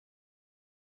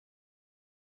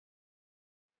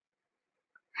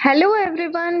Hello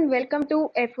everyone, welcome to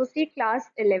FOC Class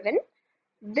 11.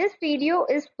 This video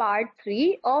is part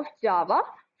 3 of Java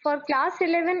for Class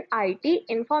 11 IT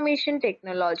Information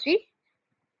Technology.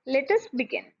 Let us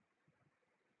begin.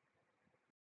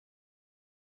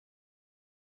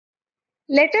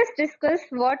 Let us discuss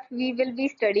what we will be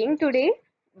studying today.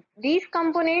 These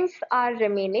components are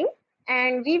remaining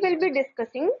and we will be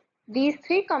discussing these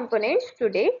three components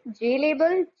today: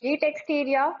 JLabel,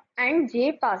 JTextArea and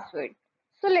JPassword.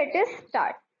 So let us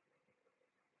start.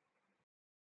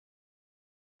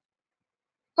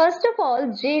 First of all,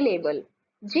 JLabel.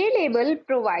 JLabel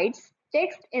provides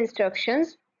text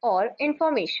instructions or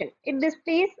information. It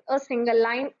displays a single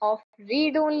line of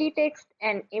read-only text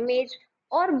and image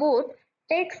or both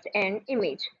text and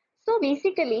image. So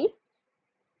basically,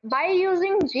 by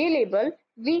using JLabel,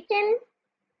 we can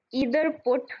either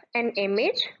put an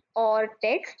image or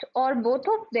text or both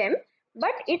of them,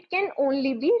 but it can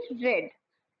only be read.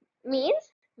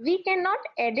 Means we cannot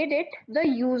edit it, the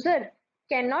user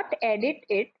cannot edit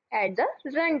it at the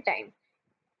runtime.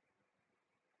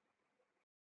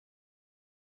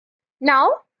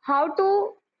 Now, how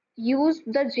to use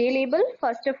the JLabel?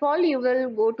 First of all, you will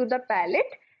go to the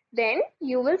palette, then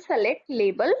you will select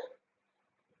label.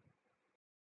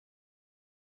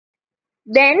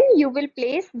 Then you will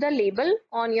place the label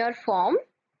on your form.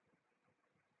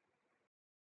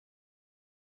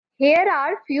 Here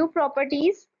are few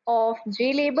properties of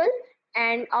JLabel,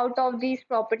 and out of these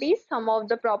properties, some of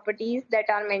the properties that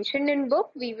are mentioned in book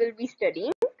we will be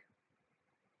studying.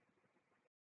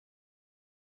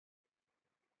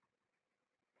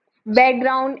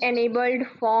 Background enabled,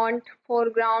 font,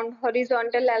 foreground,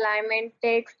 horizontal alignment,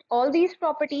 text, all these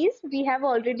properties we have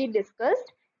already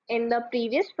discussed in the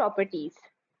previous properties.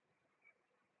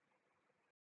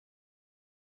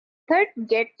 Third,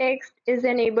 get text is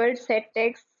enabled, set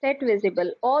text, set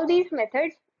visible. All these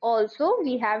methods also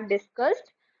we have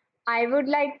discussed. I would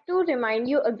like to remind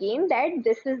you again that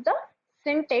this is the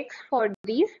syntax for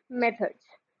these methods.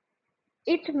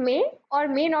 It may or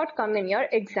may not come in your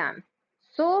exam.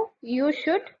 So you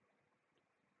should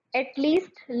at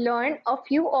least learn a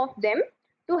few of them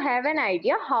to have an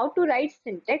idea how to write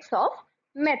syntax of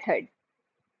method.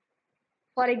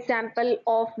 For example,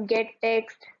 of get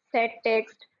text, set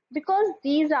text, because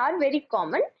these are very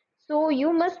common. So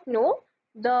you must know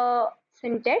the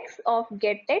syntax of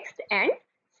get text and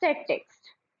set text.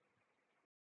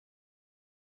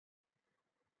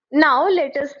 Now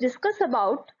let us discuss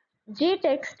about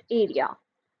JTextArea.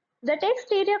 The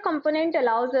text area component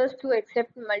allows us to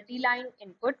accept multi-line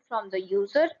input from the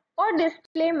user or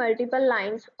display multiple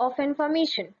lines of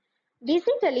information.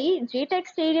 Basically,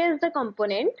 JTextArea is the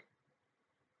component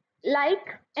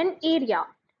like an area,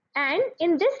 and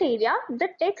in this area the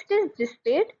text is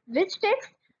displayed. Which text?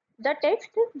 The text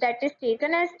that is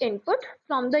taken as input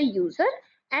from the user,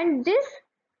 and this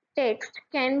text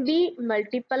can be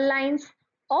multiple lines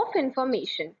of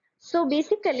information. So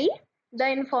basically, the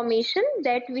information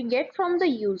that we get from the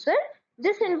user,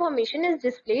 this information is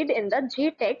displayed in the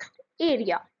JText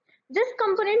area. This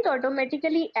component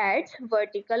automatically adds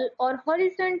vertical or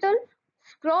horizontal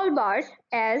scroll bars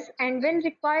as and when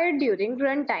required during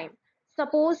runtime.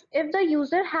 Suppose if the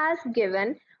user has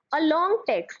given a long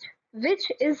text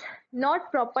which is not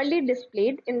properly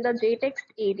displayed in the JText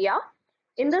area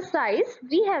in the size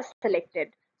we have selected.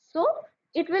 So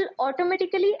it will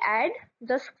automatically add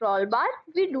the scroll bar.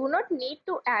 We do not need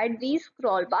to add these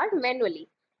scroll bar manually.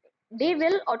 They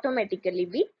will automatically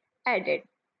be added.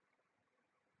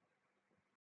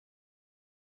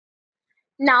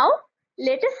 Now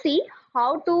let us see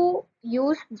how to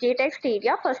use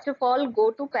JTextArea. First of all,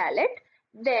 go to palette,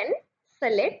 then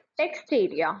select text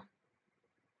area.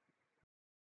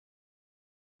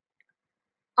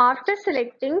 After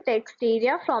selecting text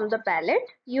area from the palette,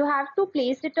 you have to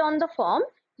place it on the form.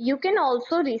 You can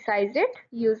also resize it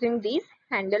using these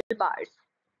handlebars.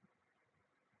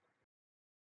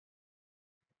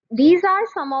 These are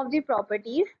some of the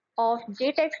properties of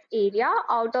JTextArea.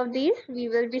 Out of these, we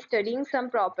will be studying some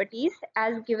properties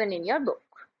as given in your book.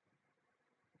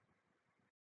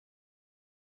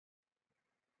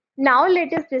 Now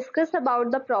let us discuss about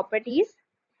the properties.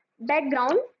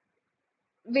 Background,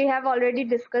 we have already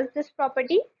discussed this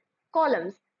property.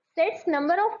 Columns, sets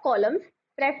number of columns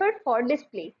preferred for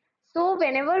display. So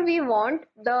whenever we want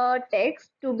the text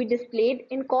to be displayed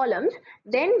in columns,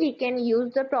 then we can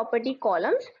use the property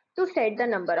columns to set the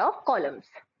number of columns.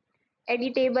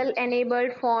 Editable,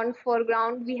 enabled, font,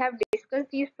 foreground, we have discussed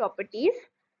these properties.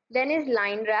 Then is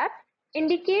line wrap,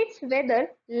 indicates whether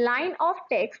line of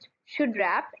text should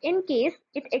wrap in case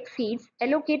it exceeds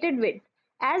allocated width.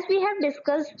 As we have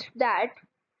discussed that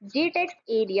JText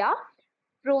area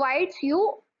provides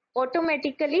you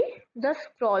automatically the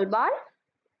scroll bar,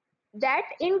 that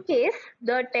in case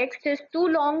the text is too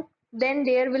long, then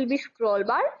there will be scroll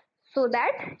bar so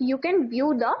that you can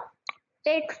view the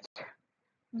text.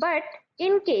 But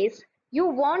in case you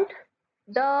want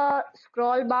the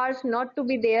scroll bars not to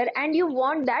be there and you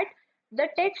want that the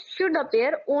text should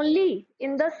appear only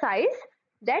in the size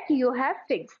that you have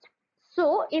fixed,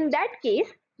 so in that case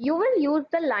you will use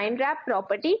the line wrap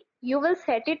property. You will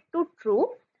set it to true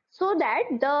so that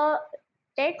the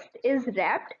text is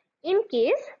wrapped in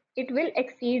case it will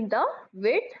exceed the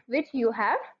width which you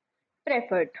have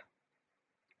preferred.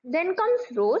 Then comes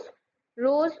rows.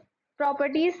 Rows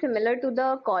property is similar to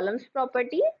the columns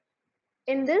property.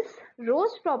 In this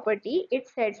rows property, it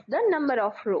sets the number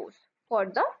of rows for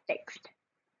the text.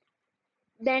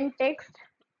 Then text,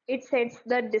 it sets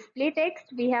the display text.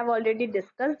 We have already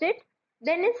discussed it.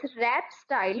 Then is wrap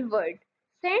style word.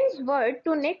 Sends word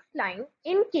to next line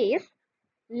in case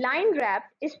line wrap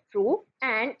is true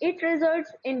and it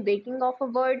results in breaking of a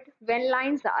word when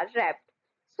lines are wrapped.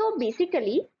 So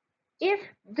basically, if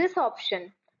this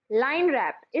option line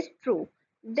wrap is true,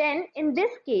 then in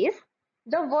this case,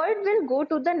 the word will go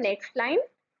to the next line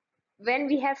when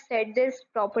we have set this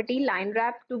property line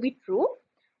wrap to be true,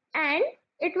 and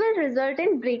it will result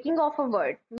in breaking of a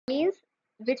word. Means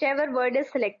whichever word is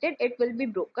selected, it will be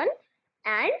broken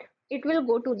and it will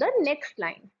go to the next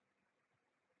line.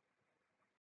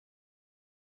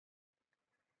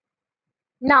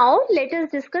 Now let us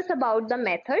discuss about the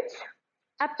methods.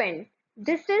 Append.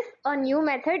 This is a new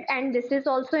method and this is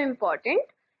also important.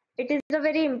 It is a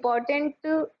very important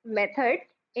method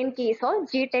in case of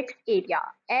JText area.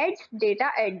 Adds data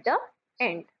at the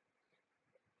end.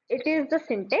 It is the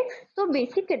syntax. So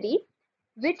basically,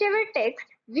 whichever text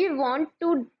we want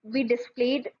to be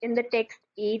displayed in the text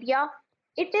area,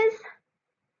 it is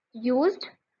used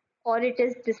or it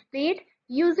is displayed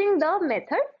using the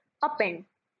method append.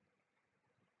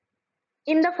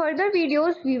 In the further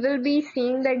videos, we will be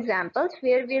seeing the examples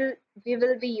where we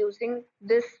will be using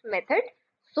this method,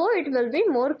 so it will be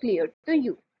more clear to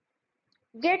you.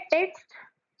 Get text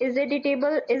is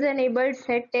editable, is enabled,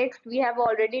 set text. We have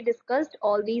already discussed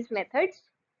all these methods.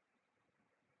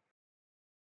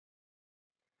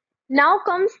 Now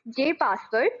comes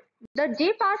JPassword. The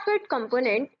JPassword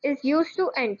component is used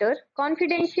to enter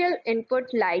confidential input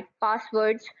like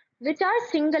passwords, which are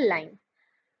single line.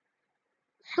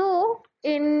 So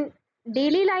in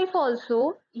daily life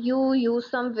also, you use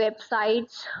some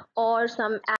websites or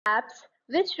some apps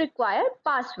which require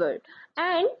password,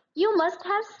 and you must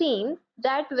have seen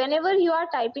that whenever you are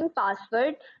typing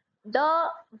password, the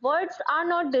words are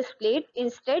not displayed.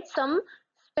 Instead, some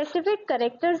specific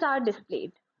characters are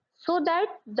displayed so that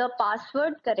the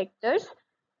password characters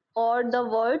or the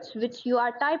words which you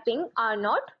are typing are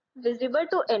not visible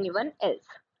to anyone else.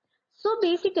 So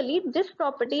basically, this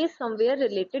property is somewhere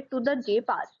related to the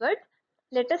JPassword.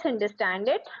 Let us understand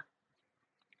it.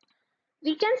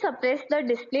 We can suppress the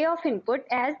display of input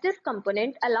as this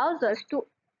component allows us to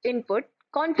input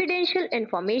confidential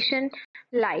information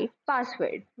like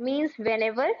password. Means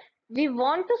whenever we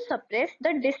want to suppress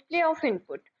the display of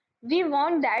input, we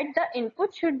want that the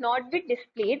input should not be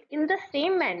displayed in the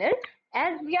same manner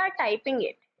as we are typing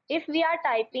it. If we are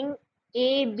typing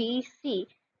A, B, C,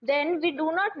 then we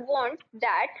do not want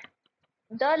that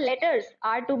the letters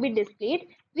are to be displayed.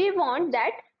 We want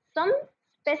that some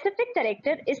specific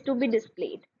character is to be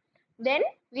displayed. Then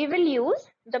we will use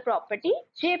the property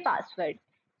JPassword.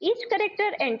 Each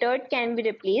character entered can be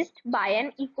replaced by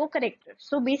an echo character.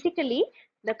 So basically,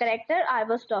 the character I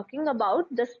was talking about,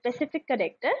 the specific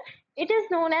character, it is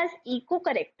known as echo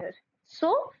character.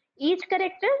 So each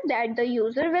character that the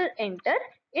user will enter,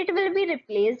 it will be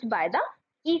replaced by the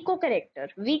echo character.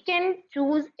 We can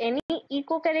choose any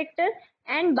echo character,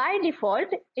 and by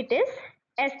default it is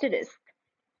asterisk,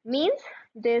 means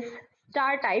this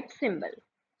star type symbol.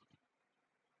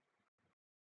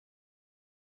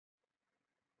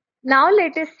 Now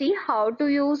let us see how to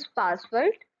use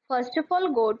password. First of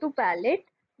all, go to palette,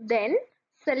 then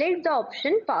select the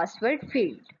option password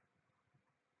field.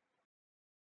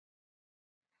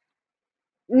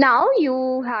 Now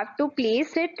you have to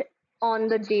place it on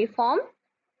the J form.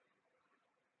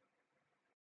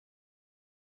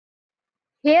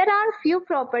 Here are few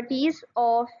properties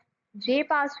of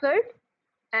JPassword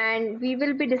and we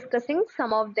will be discussing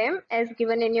some of them as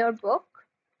given in your book.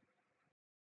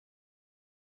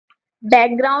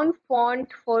 Background, font,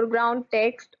 foreground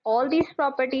text, all these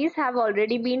properties have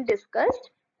already been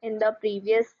discussed in the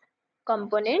previous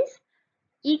components.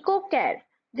 Echo care,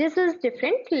 this is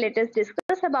different. Let us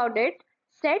discuss about it.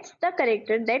 sets the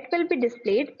character that will be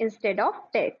displayed instead of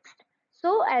text.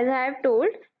 So as I have told,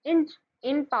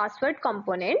 in password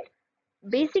component,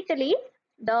 basically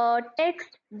the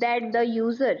text that the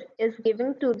user is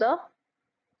giving to the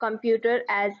computer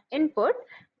as input,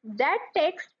 that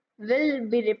text will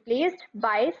be replaced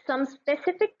by some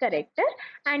specific character,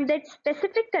 and that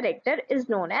specific character is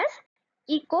known as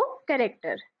echo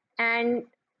character. And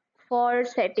for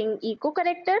setting echo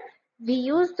character, we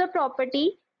use the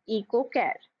property echo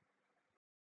char.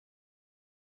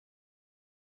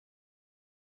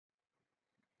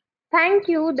 Thank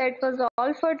you. That was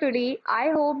all for today.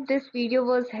 I hope this video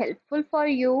was helpful for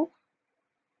you.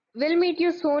 We'll meet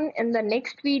you soon in the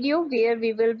next video where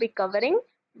we will be covering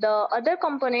the other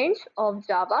components of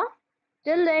Java.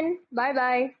 Till then, bye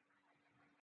bye.